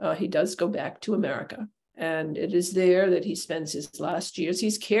 he does go back to America. And it is there that he spends his last years.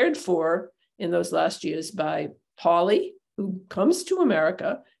 He's cared for in those last years by Polly, who comes to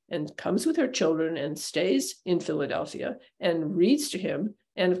America and comes with her children and stays in Philadelphia and reads to him.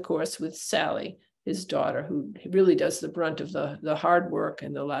 And of course, with Sally, his daughter, who really does the brunt of the hard work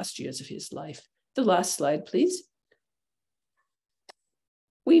in the last years of his life. The last slide, please.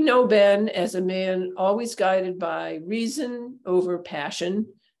 We know Ben as a man always guided by reason over passion,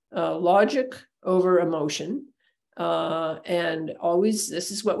 logic over emotion, and always,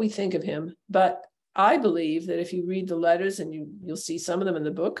 this is what we think of him. But I believe that if you read the letters, and you'll see some of them in the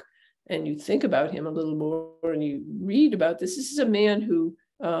book, and you think about him a little more, and you read about this is a man who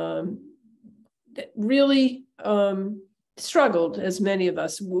really struggled, as many of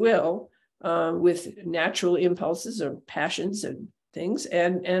us will, with natural impulses or passions and things,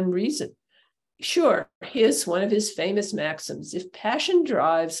 and reason. Sure, here's one of his famous maxims: if passion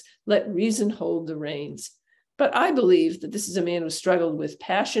drives, let reason hold the reins. But I believe that this is a man who struggled with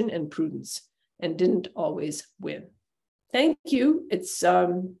passion and prudence and didn't always win. Thank you. It's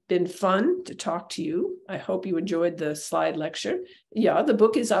been fun to talk to you. I hope you enjoyed the slide lecture. Yeah, the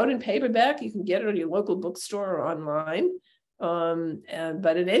book is out in paperback. You can get it at your local bookstore or online.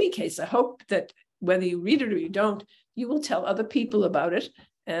 But in any case, I hope that whether you read it or you don't, you will tell other people about it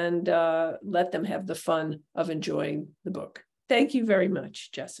and let them have the fun of enjoying the book. Thank you very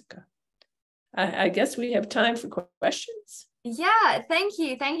much, Jessica. I guess we have time for questions. Yeah, thank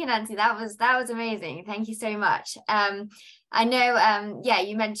you, Nancy. That was amazing. Thank you so much. I know, yeah,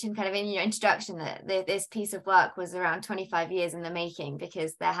 you mentioned kind of in your introduction that this piece of work was around 25 years in the making,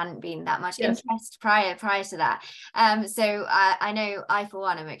 because there hadn't been that much interest prior to that. So I know I, for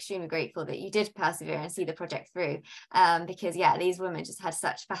one, am extremely grateful that you did persevere and see the project through, because yeah, these women just had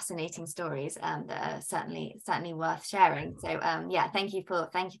such fascinating stories that are certainly worth sharing. So yeah, thank you for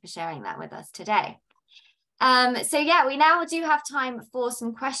sharing that with us today. So yeah, we now do have time for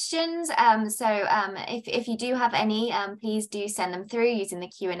some questions. If you do have any, please do send them through using the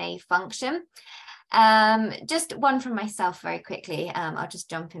Q&A function. Just one from myself very quickly. I'll just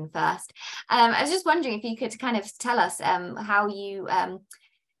jump in first. I was just wondering if you could kind of tell us how do you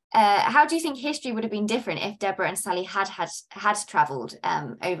think history would have been different if Deborah and Sally had travelled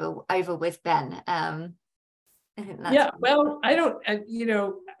over with Ben? I think that's well, I don't,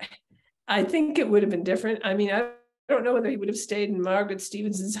 I think it would have been different. I mean, I don't know whether he would have stayed in Margaret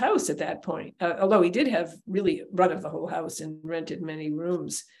Stevenson's house at that point, although he did have really run of the whole house and rented many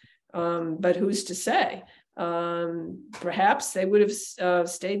rooms. But who's to say? Perhaps they would have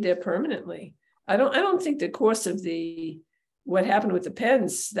stayed there permanently. I don't think the course of what happened with the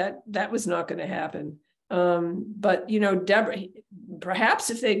Penns, that was not going to happen. But Deborah, perhaps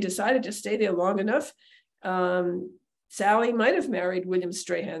if they decided to stay there long enough, Sally might have married William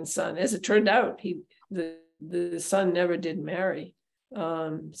Strahan's son. As it turned out, the son never did marry.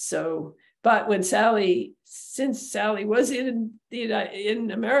 But since Sally was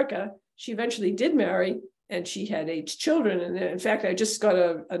in America, she eventually did marry, and she had 8 children. And in fact, I just got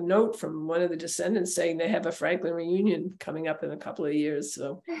a note from one of the descendants saying they have a Franklin reunion coming up in a couple of years.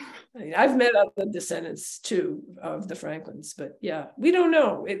 So I've met other descendants too of the Franklins, but yeah, we don't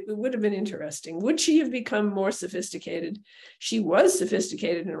know. It would have been interesting. Would she have become more sophisticated? She was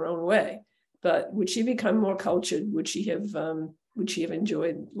sophisticated in her own way, but would she become more cultured? Would she have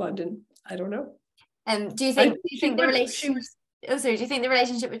enjoyed London? I don't know. Do you think the relationship? Also, do you think the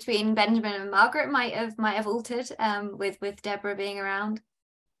relationship between Benjamin and Margaret might have altered with Deborah being around?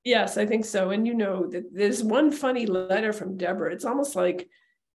 Yes, I think so. And that there's one funny letter from Deborah. It's almost like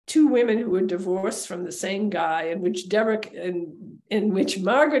 2 women who were divorced from the same guy, in which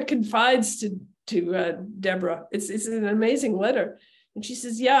Margaret confides to Deborah. It's an amazing letter. And she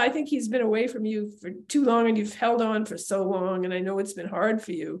says, yeah, I think he's been away from you for too long, and you've held on for so long, and I know it's been hard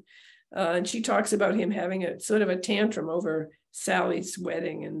for you. And she talks about him having a sort of a tantrum over Sally's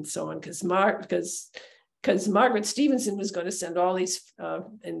wedding and so on, because Margaret Stevenson was going to send all these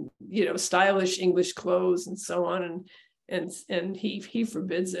stylish English clothes and so on, and he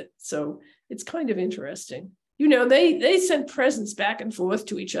forbids it. So it's kind of interesting. They sent presents back and forth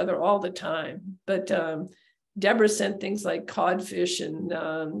to each other all the time, but Deborah sent things like codfish and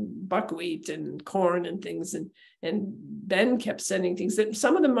buckwheat and corn and things, and Ben kept sending things that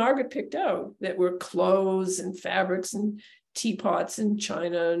some of them Margaret picked out that were clothes and fabrics and teapots and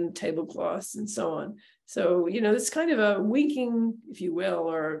china and tablecloths and so on. So, it's kind of a winking, if you will,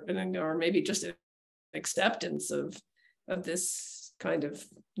 or maybe just an acceptance of this kind of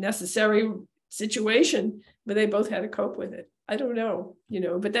necessary situation, but they both had to cope with it. I don't know,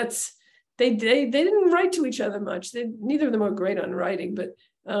 but they didn't write to each other much. Neither of them were great on writing, but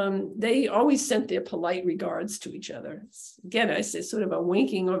they always sent their polite regards to each other. Again, I say sort of a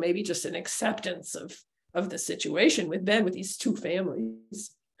winking or maybe just an acceptance of the situation with Ben, with these two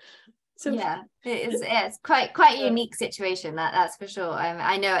families. So yeah, it's quite a unique situation, that's for sure.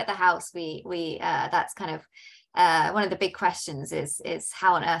 I know at the house we that's kind of one of the big questions is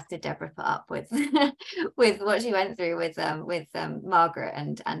how on earth did Deborah put up with with what she went through with Margaret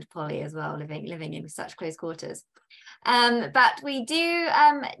and Polly as well, living in such close quarters. But we do,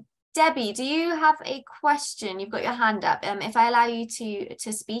 Debbie, do you have a question? You've got your hand up. If I allow you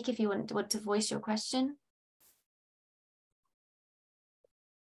to speak, if you want to voice your question.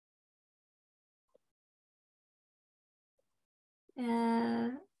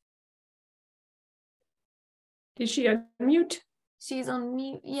 Did she unmute? She's on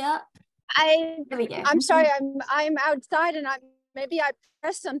mute. Yeah. There we go. I'm sorry. I'm outside and maybe I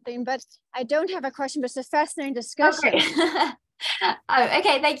pressed something, but I don't have a question. But it's a fascinating discussion. Okay. Oh,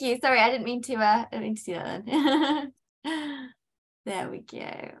 okay. Thank you. Sorry, I didn't mean to do that then. There we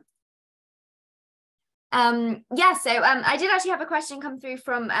go. Yeah, so I did actually have a question come through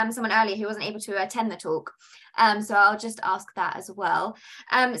from someone earlier who wasn't able to attend the talk, so I'll just ask that as well.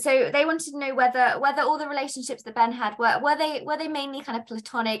 So they wanted to know whether all the relationships that Ben had were they mainly kind of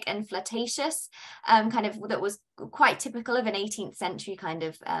platonic and flirtatious, kind of that was quite typical of an 18th century kind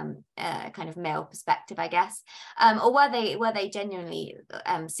of male perspective, I guess, or were they genuinely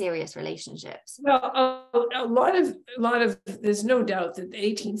serious relationships? Well, a lot of there's no doubt that the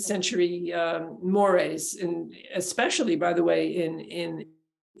 18th century mores, and especially, by the way, in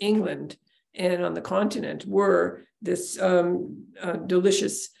England and on the continent, were this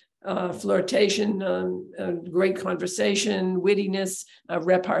delicious flirtation, great conversation, wittiness,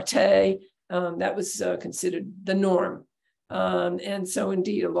 repartee. That was considered the norm. And so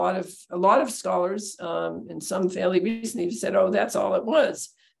indeed, a lot of scholars, and some fairly recently, have said, oh, that's all it was.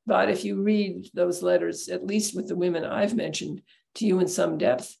 But if you read those letters, at least with the women I've mentioned to you in some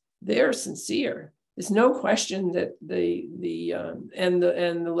depth, they're sincere. There's no question that the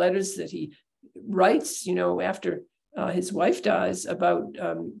letters that he writes, after his wife dies, about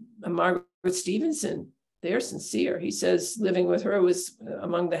Margaret Stevenson, they're sincere. He says living with her was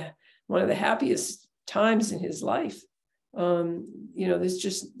one of the happiest times in his life.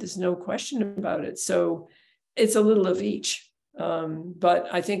 There's no question about it. So it's a little of each. But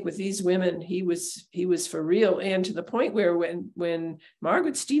I think with these women, he was for real, and to the point where when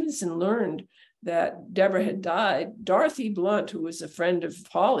Margaret Stevenson learned that Deborah had died, Dorothy Blunt, who was a friend of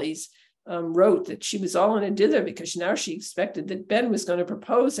Polly's, wrote that she was all in a dither because now she expected that Ben was going to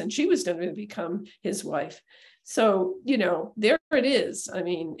propose and she was going to become his wife. So, there it is. I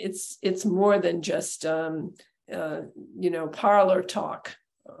mean, it's more than just, parlor talk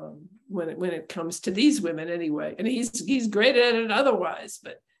when it comes to these women anyway. And he's great at it otherwise,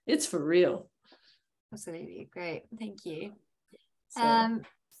 but it's for real. Absolutely. Great. Thank you.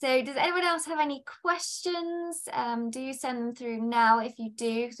 So does anyone else have any questions? Do you send them through now if you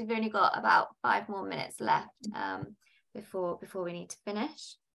do, because we've only got about 5 more minutes left before we need to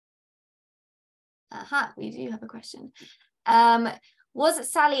finish. We do have a question.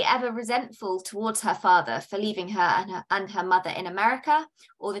 Was Sally ever resentful towards her father for leaving her and her mother in America,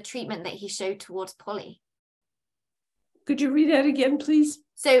 or the treatment that he showed towards Polly? Could you read that again, please?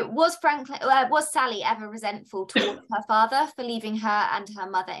 So was Sally ever resentful towards her father for leaving her and her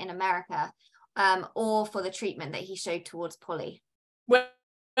mother in America, or for the treatment that he showed towards Polly? Well,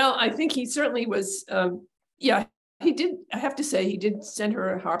 I think he certainly was. He did. I have to say, he did send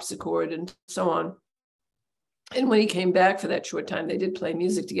her a harpsichord and so on. And when he came back for that short time, they did play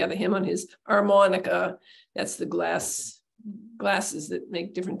music together. Him on his harmonica, that's the glasses that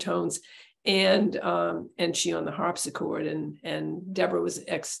make different tones, and she on the harpsichord, and Deborah was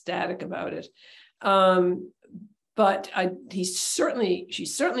ecstatic about it. But she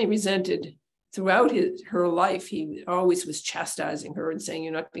certainly resented throughout her life, he always was chastising her and saying,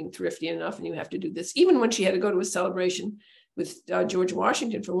 you're not being thrifty enough and you have to do this. Even when she had to go to a celebration with George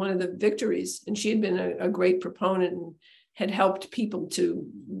Washington for one of the victories, and she had been a great proponent and had helped people to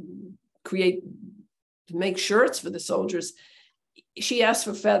make shirts for the soldiers. She asked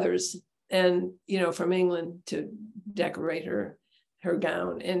for feathers and, from England to decorate her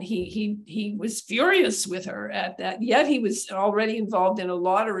gown. And he was furious with her at that. Yet he was already involved in a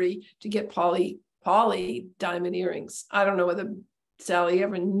lottery to get Polly diamond earrings. I don't know whether Sally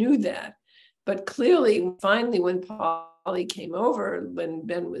ever knew that, but clearly, finally, when Polly came over, when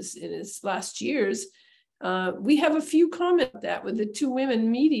Ben was in his last years, we have a few comments that when the two women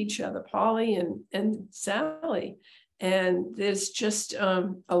meet each other, Polly and Sally, and there's just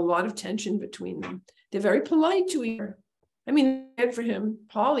a lot of tension between them. They're very polite to each other. I mean, for him,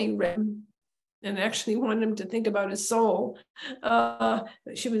 Polly read him and actually wanted him to think about his soul.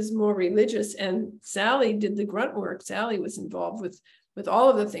 She was more religious, and Sally did the grunt work. Sally was involved with all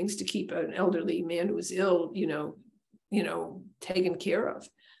of the things to keep an elderly man who was ill, taken care of.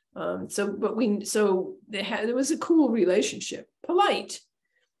 There was a cool relationship, polite,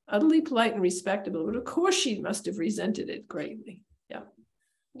 utterly polite and respectable. But of course, she must have resented it greatly. Yeah.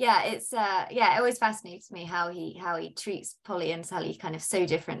 Yeah, it's it always fascinates me how he treats Polly and Sally kind of so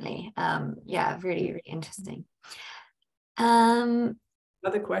differently. Really, really interesting. Another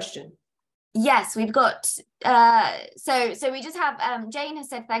question. Yes, we've got so we just have Jane has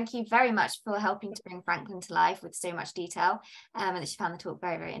said thank you very much for helping to bring Franklin to life with so much detail, and that she found the talk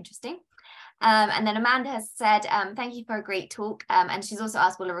very, very interesting. And then Amanda has said thank you for a great talk, and she's also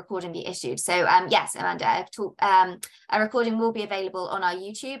asked will a recording be issued. So yes, Amanda, a recording will be available on our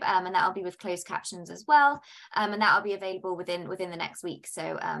YouTube, and that will be with closed captions as well, and that will be available within the next week.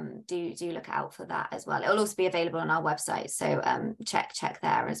 So do look out for that as well. It will also be available on our website, so check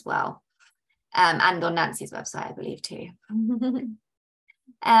there as well. And on Nancy's website, I believe too.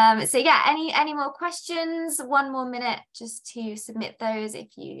 So yeah, any more questions? 1 more minute just to submit those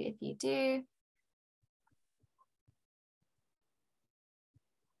if you do.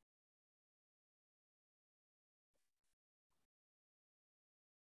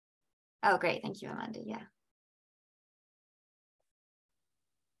 Oh, great. Thank you, Amanda. Yeah.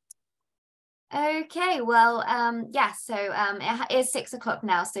 Okay, well, so it is 6 o'clock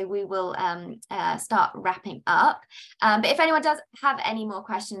now, so we will start wrapping up. But if anyone does have any more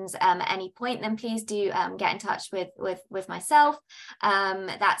questions at any point, then please do get in touch with myself.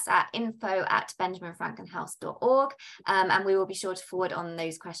 That's at info@benjaminfranklinhouse.org, and we will be sure to forward on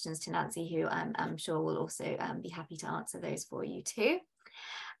those questions to Nancy, who I'm sure will also be happy to answer those for you too.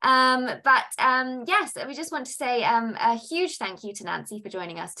 Yes, we just want to say a huge thank you to Nancy for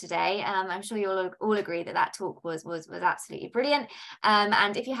joining us today. I'm sure you'll all agree that talk was absolutely brilliant.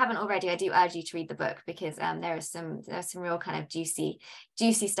 And if you haven't already, I do urge you to read the book, because there's some real kind of juicy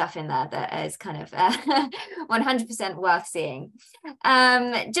stuff in there that is kind of 100% worth seeing.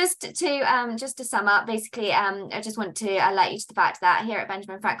 Just to sum up, basically, I just want to alert you to the fact that here at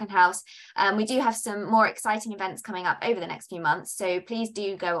Benjamin Franklin House, we do have some more exciting events coming up over the next few months. So please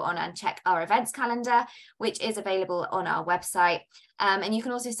do go on and check our events calendar, which is available on our website. And you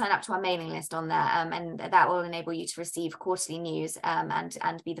can also sign up to our mailing list on there, and that will enable you to receive quarterly news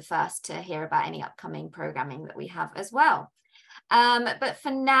and be the first to hear about any upcoming programming that we have as well. But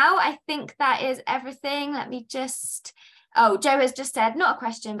for now, I think that is everything. Let me just... Oh, Joe has just said, not a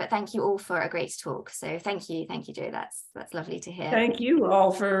question, but thank you all for a great talk. So thank you, Joe. That's lovely to hear. Thank you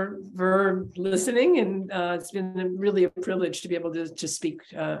all for listening, and it's been really a privilege to be able to speak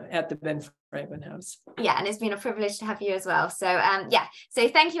at the Ben Franklin House. Yeah, and it's been a privilege to have you as well. So so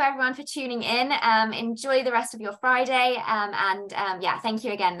thank you everyone for tuning in. Enjoy the rest of your Friday, and thank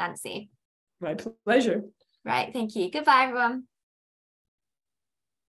you again, Nancy. My pleasure. Right, thank you. Goodbye, everyone.